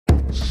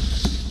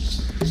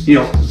You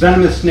know,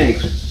 venomous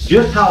snakes,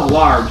 just how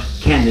large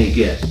can they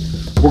get?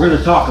 We're going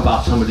to talk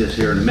about some of this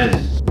here in a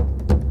minute.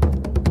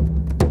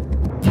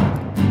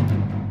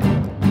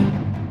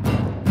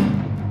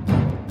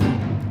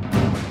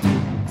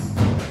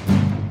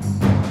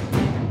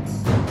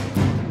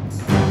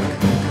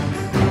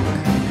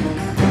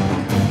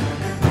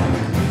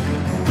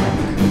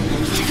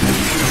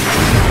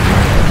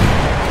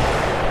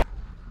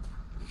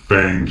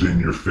 Fangs in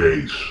your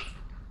face.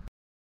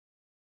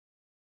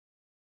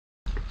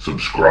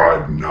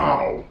 Subscribe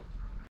now.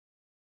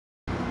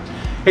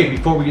 Hey,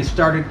 before we get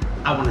started,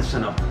 I want to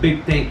send a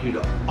big thank you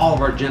to all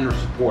of our generous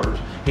supporters.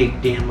 Hey,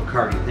 Dan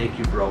McCarty, thank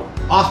you, bro.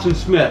 Austin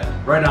Smith,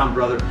 right on,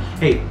 brother.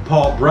 Hey,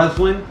 Paul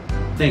Breslin,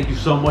 thank you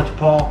so much,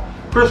 Paul.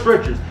 Chris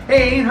Richards,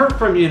 hey, ain't heard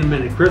from you in a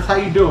minute. Chris, how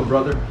you doing,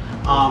 brother?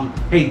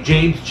 Hey,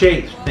 James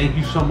Chase, thank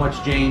you so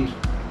much, James.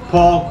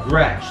 Paul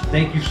Gretsch,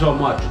 thank you so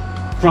much.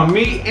 From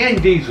me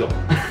and Diesel.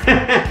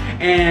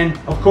 And,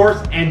 of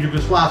course, Andrew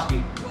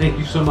Vislowski. Thank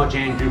you so much,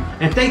 Andrew.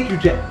 And thank you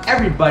to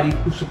everybody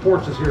who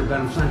supports us here at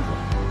Venom Central.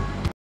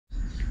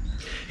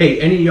 Hey,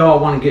 any of y'all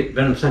want to get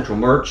Venom Central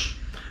merch?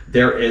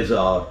 There is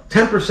a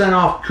 10%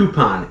 off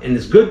coupon, and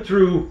it's good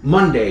through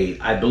Monday,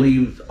 I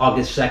believe,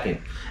 August 2nd.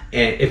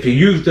 And if you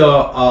use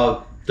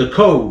the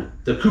code,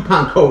 the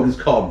coupon code is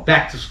called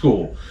Back to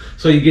School.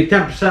 So you get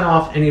 10%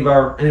 off any of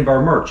our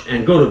merch.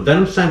 And go to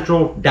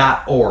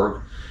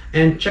venomcentral.org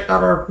and check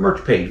out our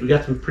merch page. We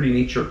got some pretty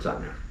neat shirts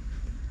on there.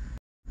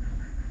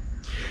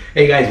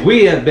 Hey guys,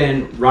 we have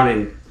been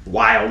running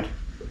wild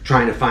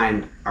trying to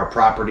find our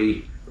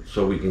property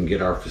so we can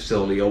get our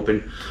facility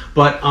open,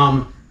 but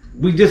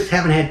we just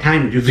haven't had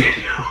time to do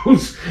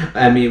videos.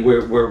 I mean,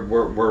 we're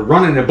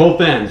running at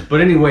both ends,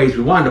 but anyways,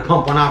 we wanted to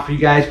pump one out for you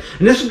guys,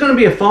 and this is going to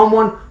be a fun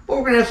one, but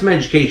we're going to have some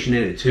education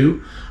in it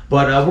too.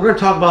 But we're going to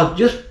talk about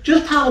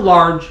just how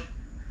large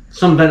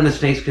some venomous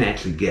snakes can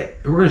actually get,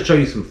 and we're going to show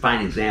you some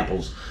fine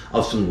examples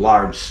of some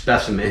large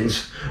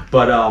specimens.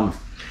 But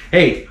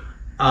hey,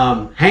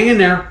 hang in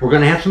there. We're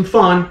going to have some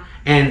fun.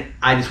 And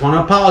I just want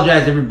to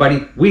apologize,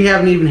 everybody. We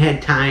haven't even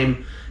had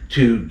time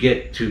to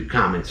get to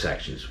comment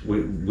sections. We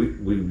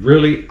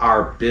really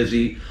are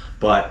busy,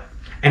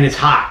 and it's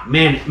hot.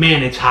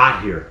 Man, it's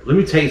hot here. Let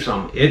me tell you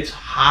something. It's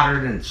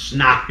hotter than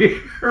snot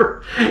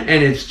here.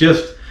 And it's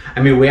just,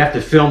 I mean, we have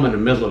to film in the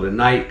middle of the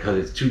night because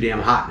it's too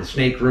damn hot in the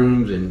snake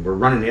rooms, and we're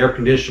running air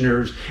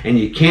conditioners, and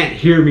you can't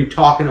hear me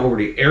talking over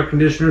the air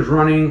conditioners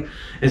running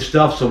and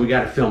stuff, so we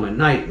got to film at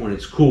night when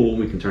it's cool and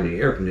we can turn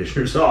the air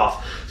conditioners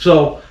off.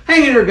 So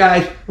hang in there,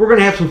 guys. We're going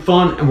to have some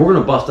fun, and we're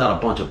going to bust out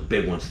a bunch of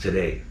big ones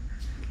today.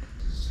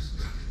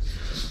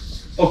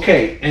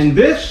 Okay, and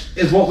this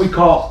is what we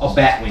call a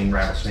batwing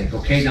rattlesnake.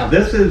 Okay, now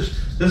this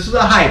is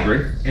a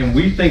hybrid, and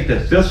we think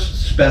that this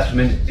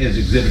specimen is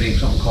exhibiting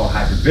something called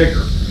hybrid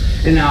vigor.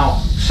 And now,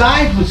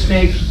 size with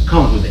snakes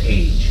comes with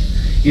age,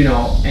 you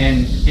know,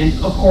 and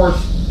of course,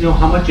 you know,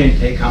 how much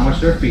intake, how much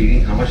they're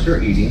feeding, how much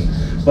they're eating.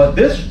 But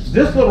this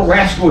little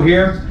rascal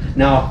here,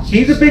 now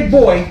he's a big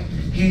boy.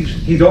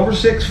 He's over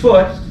 6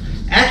 foot.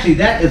 Actually,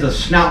 that is a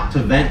snout to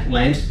vent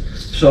length.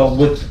 So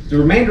with the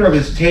remainder of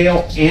his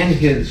tail and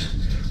his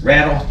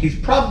rattle, he's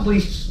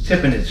probably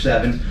tipping at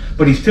 7,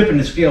 but he's tipping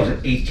the scales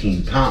at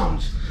 18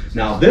 pounds.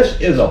 Now this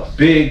is a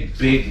big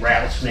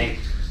rattlesnake.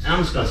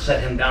 I'm just going to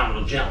set him down a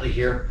little gently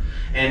here.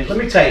 And let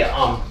me tell you,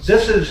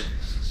 this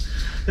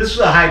is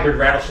a hybrid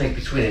rattlesnake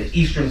between an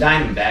eastern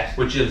diamondback,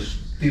 which is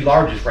the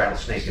largest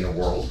rattlesnake in the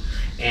world,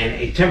 and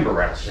a timber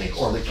rattlesnake,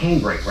 or the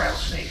canebrake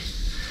rattlesnake.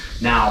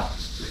 Now,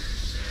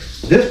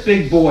 this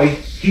big boy,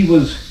 he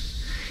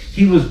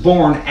was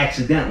born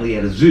accidentally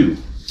at a zoo,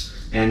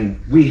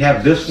 and we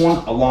have this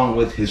one along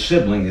with his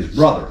sibling, his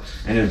brother.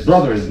 And his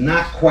brother is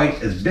not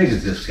quite as big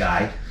as this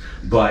guy,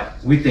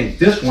 but we think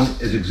this one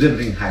is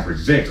exhibiting hybrid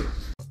vigor.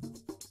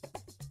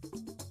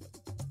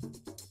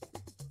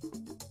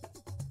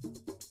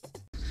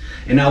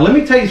 And now let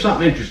me tell you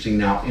something interesting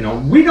now. You know,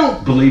 we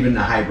don't believe in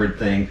the hybrid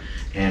thing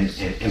and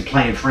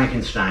playing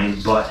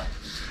Frankenstein, but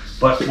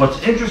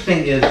what's interesting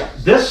is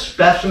this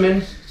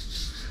specimen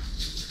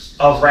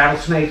of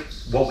rattlesnake,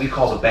 what we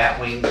call the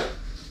batwing,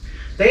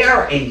 they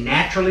are a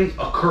naturally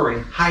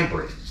occurring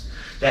hybrid.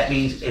 That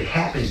means it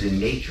happens in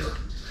nature.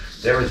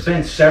 There has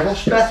been several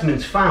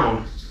specimens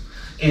found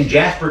in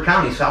Jasper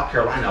County, South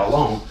Carolina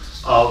alone,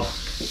 of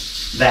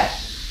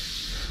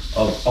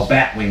a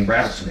batwing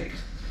rattlesnake.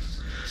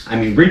 I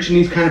mean, reaching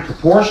these kind of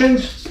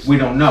proportions, we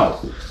don't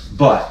know.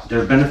 But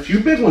there's been a few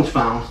big ones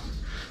found.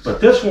 But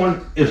this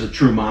one is a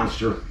true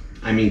monster.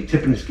 I mean,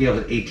 tipping the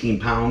scales at 18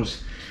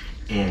 pounds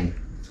and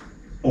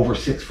over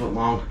 6 foot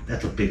long.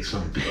 That's a big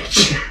son of a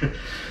bitch.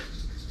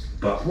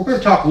 But we're going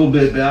to talk a little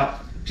bit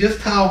about just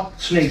how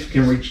snakes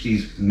can reach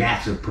these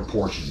massive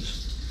proportions.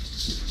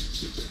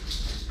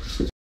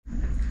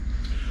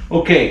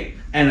 Okay,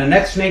 and the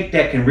next snake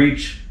that can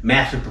reach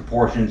massive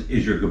proportions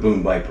is your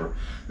gaboon viper.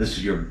 This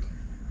is your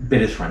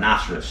Bitis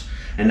rhinoceros.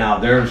 And now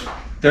there's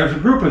a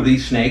group of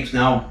these snakes.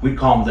 Now we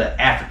call them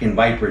the African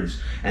vipers,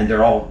 and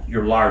they're all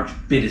your large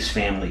Bitis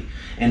family.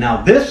 And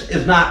now this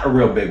is not a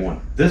real big one.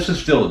 This is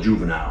still a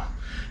juvenile.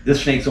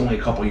 This snake's only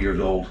a couple years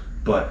old,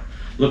 but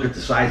look at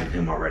the size of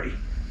him already.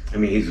 I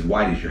mean, he's as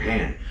wide as your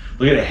hand.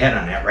 Look at the head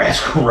on that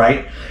rascal,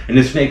 right? And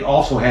this snake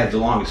also has the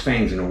longest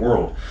fangs in the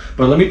world.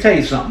 But let me tell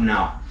you something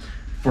now.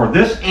 For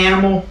this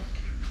animal,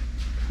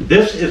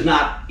 this is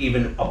not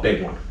even a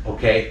big one,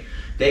 okay?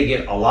 They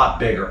get a lot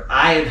bigger.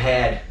 I have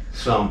had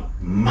some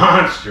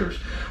monsters.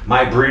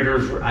 My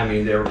breeders, I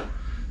mean, they're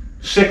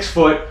 6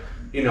 foot,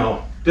 you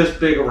know, this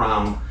big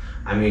around.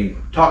 I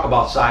mean, talk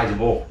about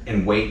sizable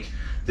and weight.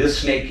 This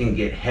snake can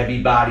get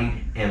heavy bodied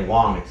and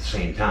long at the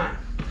same time.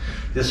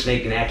 This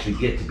snake can actually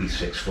get to be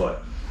 6 foot.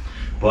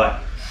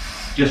 But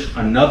just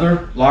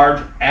another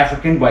large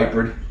African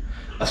viper,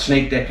 a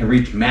snake that can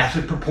reach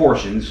massive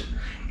proportions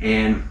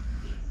and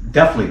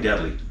definitely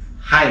deadly.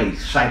 Highly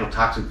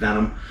cytotoxic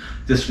venom.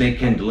 This snake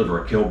can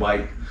deliver a kill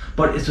bite,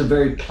 but it's a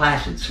very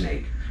placid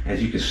snake.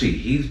 As you can see,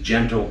 he's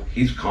gentle,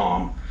 he's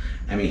calm.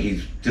 I mean,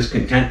 he's just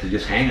content to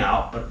just hang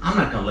out, but I'm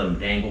not gonna let him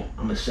dangle.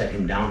 I'm gonna set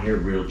him down here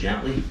real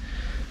gently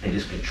and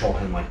just control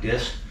him like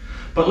this.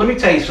 But let me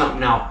tell you something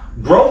now.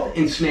 Growth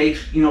in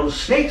snakes, you know, the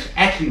snakes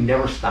actually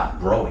never stop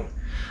growing.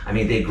 I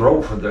mean, they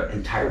grow for the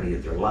entirety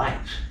of their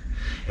lives.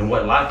 And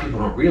what a lot of people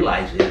don't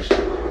realize is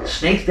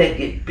snakes that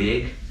get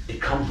big,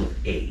 it comes with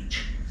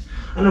age.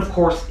 And of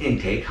course,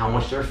 intake, how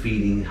much they're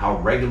feeding, how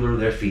regular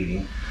they're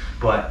feeding.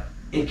 But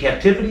in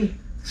captivity,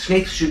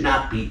 snakes should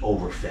not be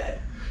overfed.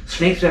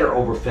 Snakes that are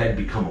overfed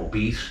become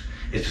obese.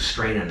 It's a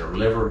strain on their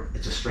liver,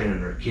 it's a strain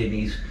on their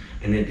kidneys,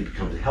 and then it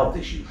becomes a health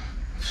issue.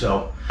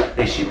 So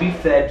they should be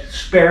fed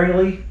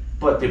sparingly,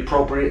 but the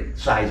appropriate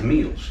size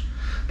meals.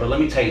 But let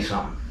me tell you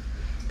something.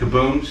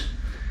 Gaboons,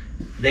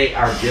 they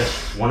are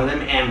just one of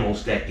them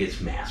animals that gets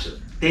massive.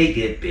 They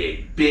get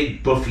big,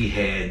 big buffy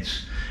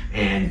heads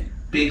and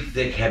big,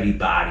 thick, heavy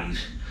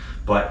bodies.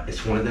 But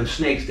it's one of them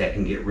snakes that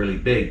can get really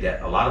big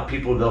that a lot of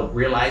people don't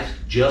realize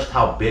just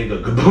how big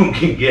a gaboon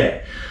can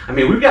get. I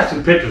mean, we've got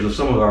some pictures of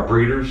some of our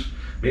breeders.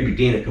 Maybe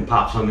Dina can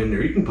pop some in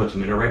there. You can put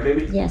some in there, right,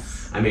 baby?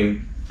 Yes. I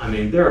mean,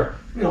 they're,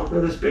 you know,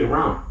 they're this big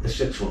around. They're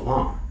 6 foot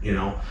long, you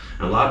know.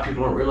 And a lot of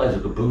people don't realize a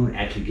gaboon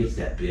actually gets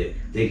that big.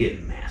 They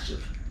get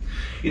massive.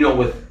 You know,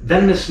 with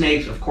venomous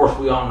snakes, of course,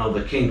 we all know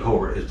the king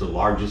cobra is the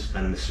largest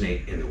venomous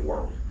snake in the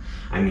world.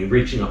 I mean,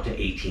 reaching up to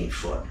 18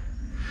 foot.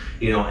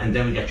 You know, and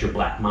then we got your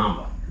black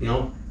mamba. You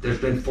know, there's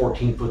been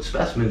 14-foot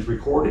specimens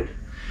recorded.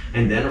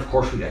 And then, of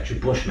course, we got your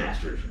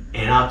bushmasters.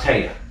 And I'll tell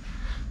you,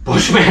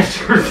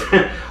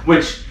 bushmasters,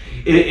 which,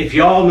 if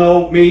y'all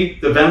know me,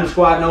 the Venom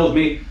Squad knows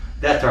me,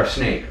 that's our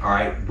snake, all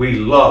right? We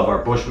love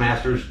our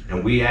bushmasters,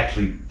 and we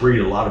actually breed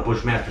a lot of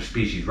bushmaster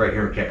species right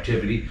here in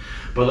captivity.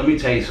 But let me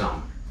tell you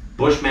something.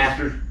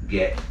 Bushmasters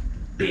get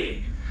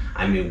big.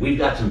 I mean, we've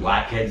got some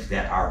blackheads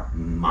that are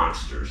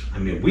monsters. I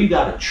mean, we've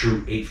got a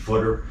true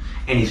 8-footer,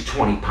 and he's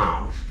 20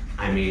 pounds.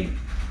 I mean,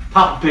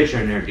 pop a picture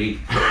in there, D.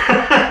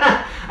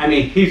 I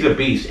mean, he's a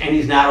beast, and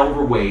he's not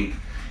overweight.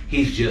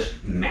 He's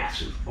just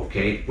massive,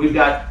 okay? We've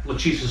got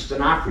Lachesis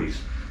stenophrys,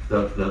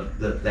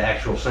 the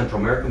actual Central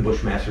American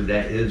bushmaster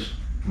that is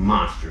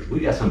monsters.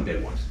 We got some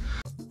big ones.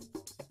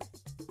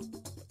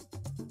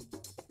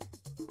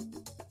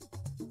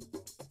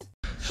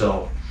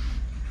 So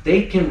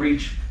they can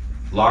reach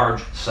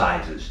large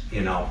sizes,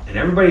 you know, and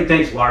everybody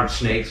thinks large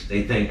snakes,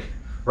 they think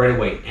right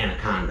away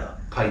anaconda,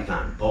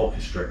 python, boa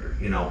constrictor,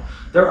 you know.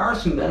 There are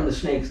some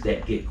venomous snakes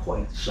that get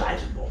quite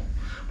sizable,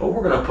 but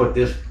we're gonna put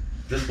this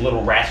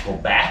little rascal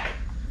back.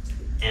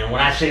 And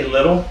when I say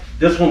little,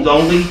 this one's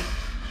only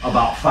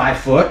about 5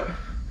 foot.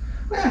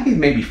 Well, he's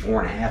maybe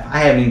 4.5. I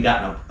haven't even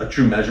gotten a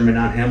true measurement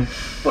on him,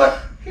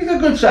 but he's a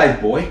good sized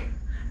boy,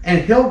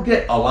 and he'll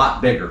get a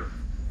lot bigger.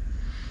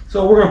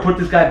 So we're gonna put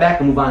this guy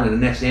back and move on to the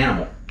next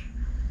animal.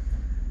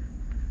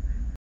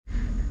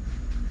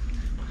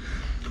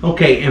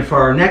 Okay, and for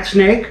our next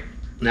snake,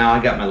 now I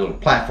got my little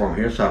platform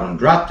here, so I'm gonna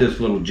drop this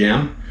little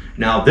gem.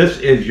 Now this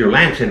is your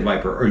lancehead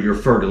viper, or your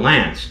fer de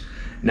lance.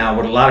 Now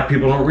what a lot of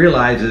people don't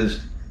realize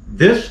is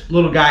this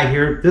little guy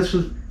here, this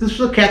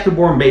is a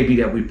captive-born baby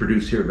that we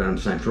produce here at Venom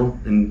Central,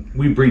 and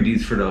we breed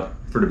these for the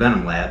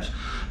Venom labs.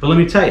 But let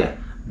me tell you,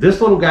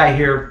 this little guy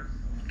here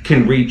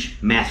can reach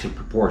massive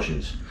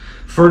proportions.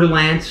 Fer de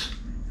lance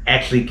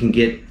actually can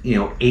get, you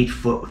know, 8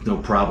 foot with no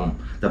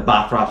problem. The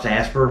Bothrops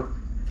asper,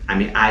 I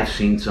mean, I've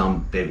seen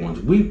some big ones.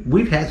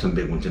 We've had some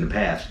big ones in the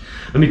past.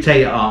 Let me tell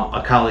you,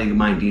 a colleague of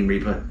mine, Dean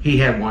Repa, he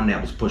had one that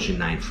was pushing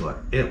 9 foot.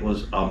 It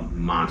was a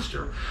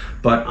monster.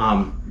 But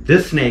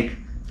this snake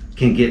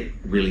can get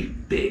really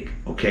big,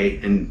 okay?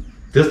 And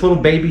this little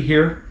baby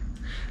here,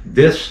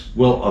 this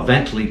will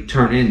eventually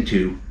turn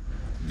into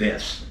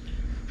this,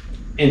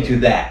 into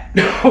that,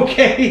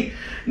 okay?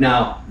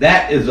 Now,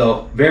 that is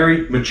a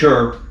very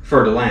mature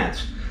fer de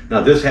lance.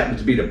 Now, this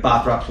happens to be the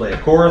Bothrops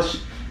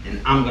laecoris, and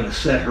I'm gonna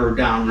set her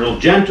down real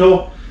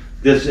gentle.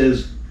 This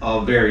is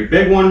a very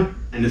big one,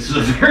 and this is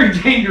a very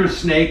dangerous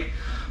snake,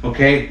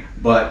 okay?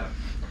 But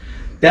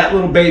that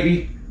little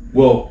baby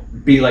will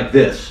be like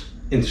this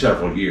in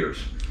several years,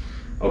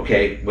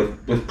 okay?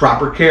 With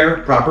proper care,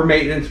 proper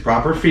maintenance,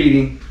 proper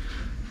feeding,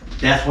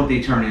 that's what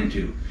they turn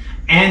into.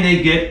 And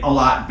they get a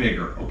lot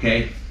bigger,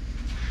 okay?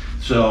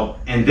 So,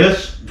 and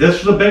this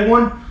is a big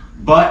one,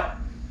 but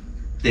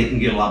they can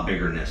get a lot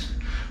bigger than this.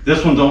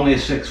 This one's only a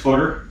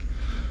 6-footer,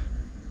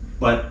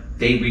 but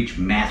they reach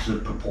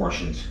massive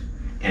proportions.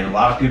 And a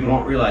lot of people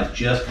don't realize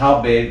just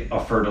how big a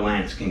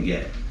fer-de-lance can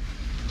get.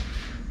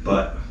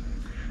 But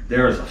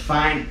there is a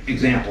fine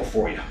example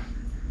for you.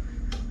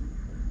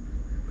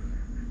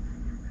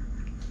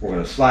 We're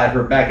going to slide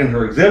her back in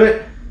her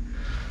exhibit.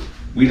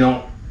 We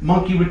don't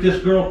monkey with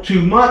this girl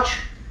too much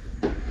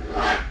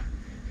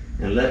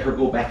and let her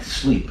go back to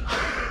sleep.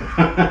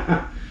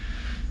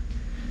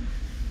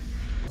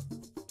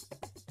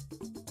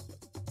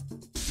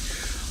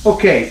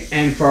 Okay,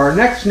 and for our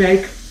next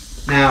snake,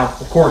 now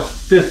of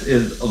course this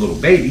is a little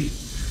baby.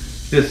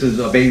 This is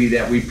a baby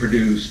that we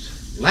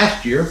produced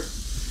last year,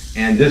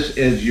 and this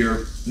is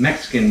your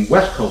Mexican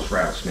West Coast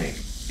rattlesnake,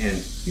 and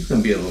he's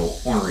going to be a little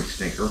ornery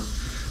stinker.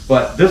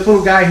 But this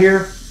little guy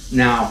here,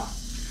 now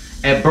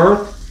at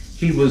birth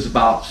he was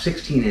about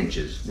 16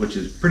 inches, which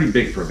is pretty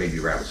big for a baby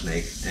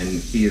rattlesnake, and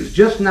he is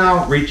just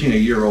now reaching a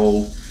year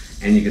old,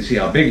 and you can see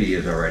how big he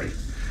is already.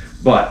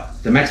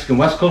 But the Mexican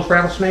West Coast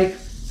rattlesnake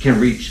can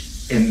reach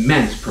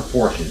immense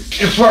proportions.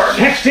 And for our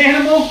next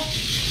animal,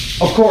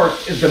 of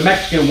course, is the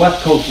Mexican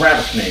West Coast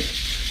rattlesnake.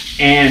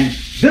 And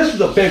this is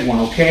a big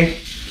one, okay?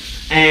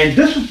 And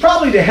this is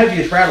probably the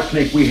heaviest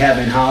rattlesnake we have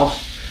in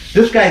house.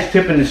 This guy's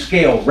tipping the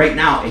scale right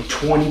now at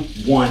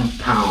 21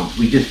 pounds.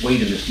 We just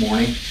weighed him this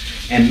morning.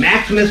 And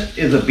Maximus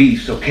is a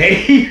beast,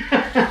 okay?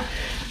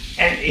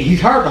 And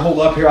he's hard to hold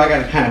up here. I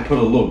gotta kind of put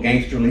a little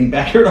gangster lean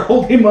back here to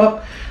hold him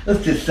up.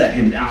 Let's just set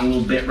him down a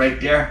little bit right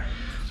there.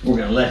 We're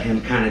gonna let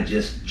him kind of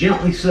just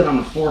gently sit on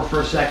the floor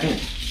for a second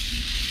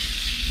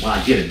while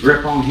I get a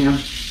grip on him.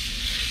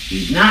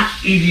 He's not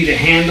easy to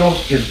handle,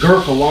 his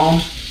girth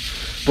alone,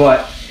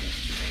 but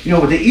you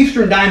know, with the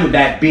Eastern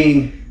diamondback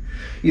being,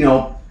 you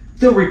know,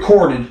 the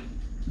recorded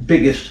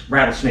biggest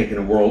rattlesnake in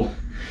the world,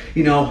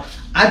 you know,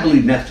 I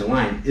believe next in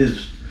line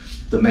is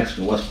the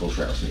Mexican West Coast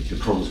rattlesnake, the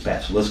Crotalus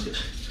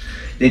basiliscus.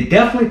 They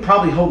definitely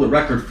probably hold the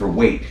record for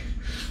weight.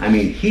 I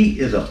mean, he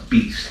is a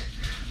beast.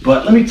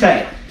 But let me tell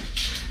you,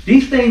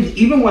 these things,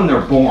 even when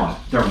they're born,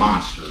 they're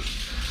monsters.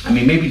 I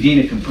mean, maybe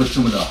Dina can put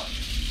some of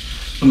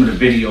the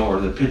video or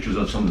the pictures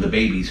of some of the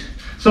babies.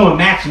 Some of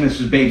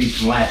Maximus's babies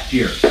from last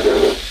year.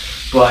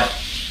 But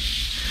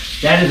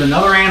that is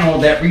another animal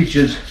that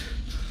reaches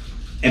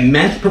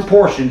immense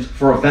proportions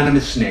for a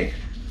venomous snake.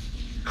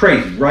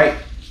 Crazy, right?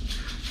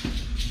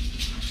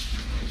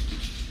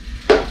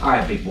 All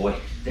right, big boy.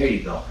 There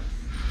you go.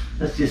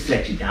 Let's just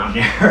set you down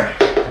there.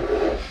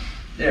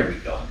 There we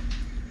go.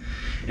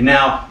 And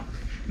now,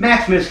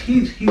 Maximus,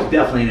 he's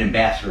definitely an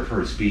ambassador for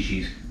his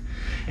species,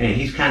 and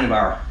he's kind of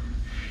our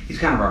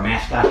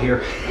mascot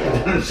here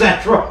in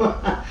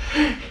Central.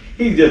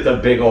 He's just a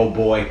big old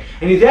boy,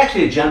 and he's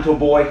actually a gentle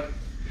boy.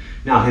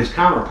 Now his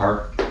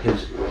counterpart,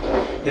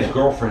 his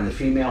girlfriend, the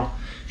female,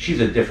 she's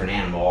a different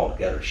animal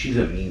altogether. She's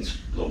a mean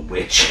little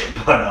witch.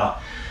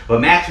 But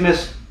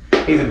Maximus,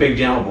 he's a big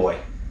gentle boy.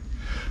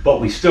 But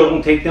we still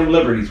don't take them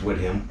liberties with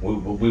him.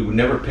 We would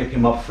never pick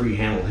him up, free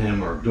handle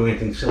him, or do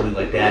anything silly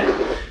like that,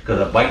 because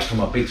a bite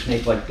from a big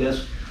snake like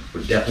this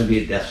would definitely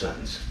be a death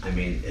sentence. I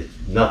mean, it's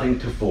nothing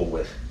to fool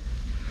with.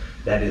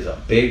 That is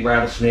a big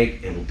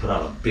rattlesnake and will put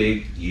out a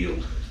big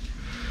yield.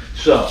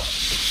 So,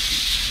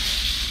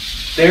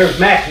 there's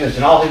Maximus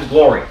in all his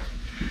glory.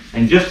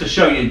 And just to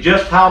show you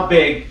just how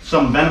big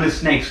some venomous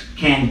snakes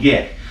can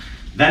get.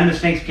 Venomous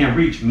snakes can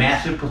reach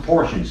massive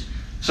proportions.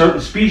 Certain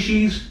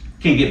species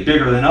can get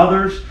bigger than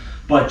others,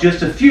 but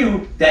just a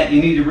few that you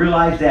need to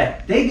realize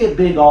that they get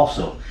big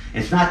also.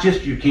 It's not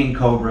just your king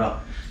cobra,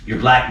 your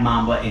black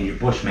mamba, and your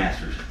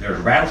bushmasters. There's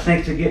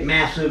rattlesnakes that get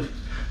massive,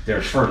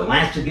 there's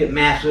fer-de-lance that get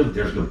massive,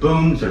 there's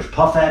gaboons, there's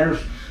puff adders.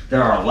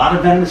 There are a lot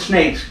of venomous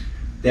snakes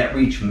that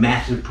reach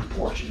massive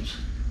proportions.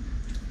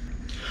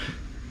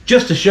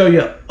 Just to show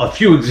you a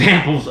few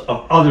examples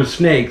of other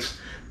snakes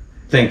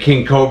than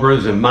king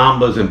cobras and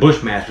mambas and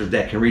bushmasters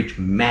that can reach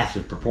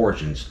massive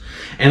proportions.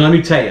 And let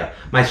me tell you,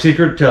 my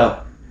secret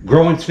to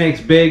growing snakes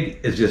big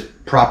is just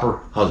proper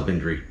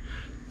husbandry.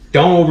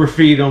 Don't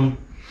overfeed them.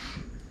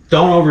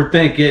 Don't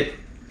overthink it.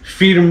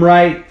 Feed them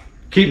right.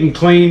 Keep them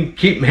clean.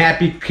 Keep them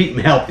happy. Keep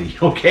them healthy.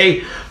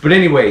 Okay? But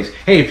anyways,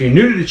 hey, if you're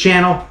new to the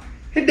channel,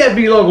 hit that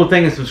V logo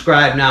thing and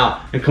subscribe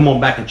now. And come on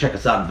back and check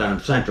us out at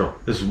Venom Central.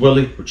 This is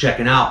Willie. We're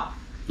checking out.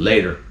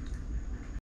 Later.